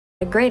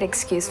A great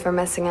excuse for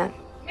missing it.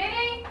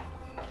 Minnie!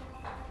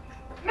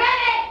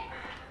 Minnie!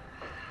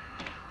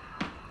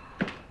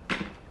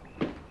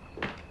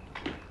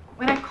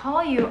 When I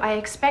call you, I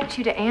expect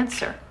you to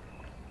answer.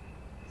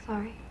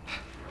 Sorry.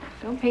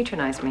 Don't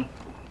patronize me.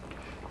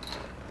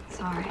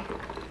 Sorry.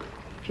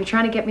 If you're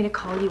trying to get me to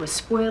call you a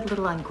spoiled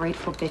little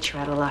ungrateful bitch,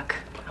 you're out of luck.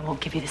 I won't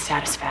give you the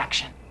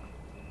satisfaction.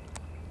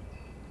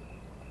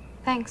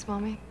 Thanks,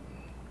 Mommy.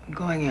 I'm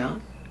going out,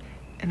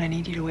 and I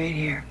need you to wait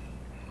here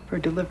for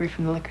a delivery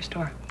from the liquor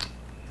store.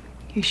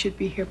 You should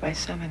be here by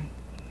 7.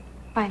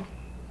 Fine.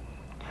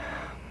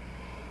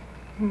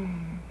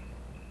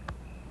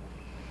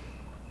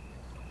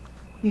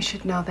 You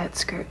should know that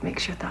skirt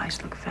makes your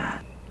thighs look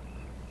fat.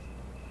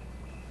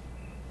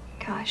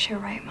 Gosh, you're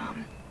right,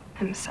 Mom.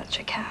 I'm such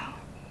a cow.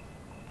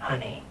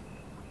 Honey,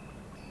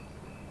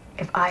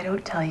 if I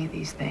don't tell you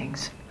these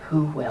things,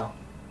 who will?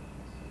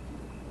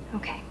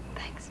 Okay,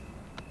 thanks.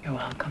 You're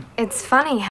welcome. It's funny